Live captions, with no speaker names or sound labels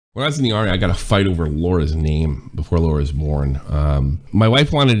When I was in the Army, I got a fight over Laura's name before Laura was born. My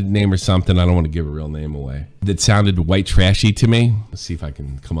wife wanted to name her something. I don't want to give her real name away. That sounded white trashy to me. Let's see if I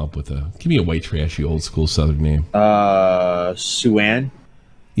can come up with give me a white trashy old school Southern name. Sue-Ann?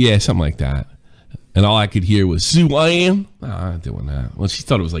 Yeah, something like that. And all I could hear was Sue-Ann. No, I'm not doing that. Well, she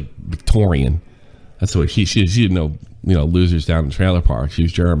thought it was like Victorian. That's what she didn't know, losers down in the trailer park. She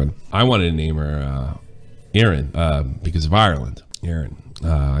was German. I wanted to name her Erin because of Ireland. Erin.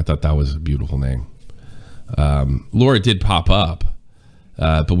 I thought that was a beautiful name. Laura did pop up,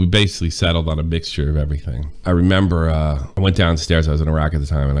 but we basically settled on a mixture of everything. I remember I went downstairs. I was in Iraq at the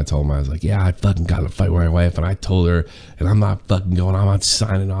time, and I told him, I was like, yeah, I fucking got in a fight with my wife, and I told her, and I'm not fucking going, I'm not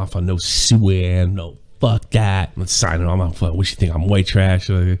signing off on no Sue-Ann, no fuck that. I'm not signing off on fuck. What you think, I'm white trash?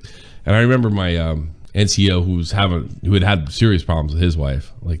 And I remember my NCO who had had serious problems with his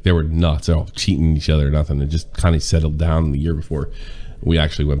wife. Like, they were nuts. They're all cheating each other or nothing. It just kind of settled down the year before we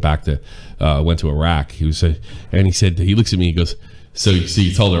actually went to Iraq. He said, he looks at me, he goes, so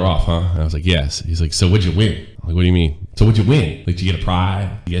you told her off, huh? And I was like, yes. He's like, so what'd you win? I'm like, what do you mean? So what'd you win? Like, did you get a prize?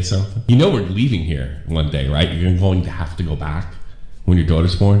 Did you get something? You know we're leaving here one day, right? You're going to have to go back when your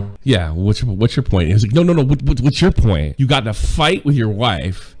daughter's born? Yeah, what's your point? He was like, no, what's your point? You got in a fight with your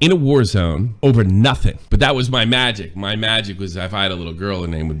wife in a war zone over nothing. But that was my magic. My magic was if I had a little girl, her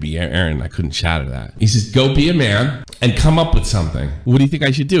name would be Erin. I couldn't shatter that. He says, go be a man and come up with something. What do you think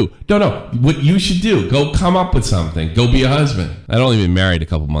I should do? No, what you should do, go come up with something. Go be a husband. I'd only been married a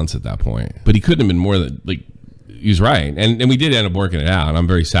couple months at that point. But he couldn't have been more than, he was right. And we did end up working it out. I'm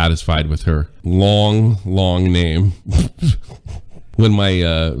very satisfied with her long name. When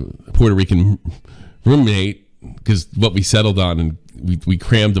my Puerto Rican roommate, because what we settled on, and we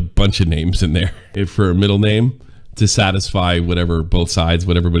crammed a bunch of names in there for a middle name to satisfy what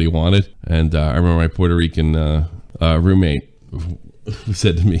everybody wanted. And I remember my Puerto Rican roommate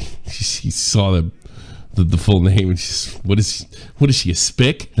said to me, he saw the full name, and she's, what is she, a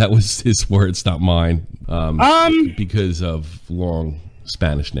spick? That was his words, not mine. Because of long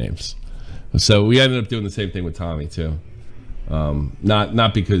Spanish names. So we ended up doing the same thing with Tommy too.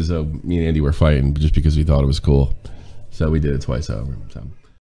 Not because me and Andy were fighting, but just because we thought it was cool. So we did it twice over. So.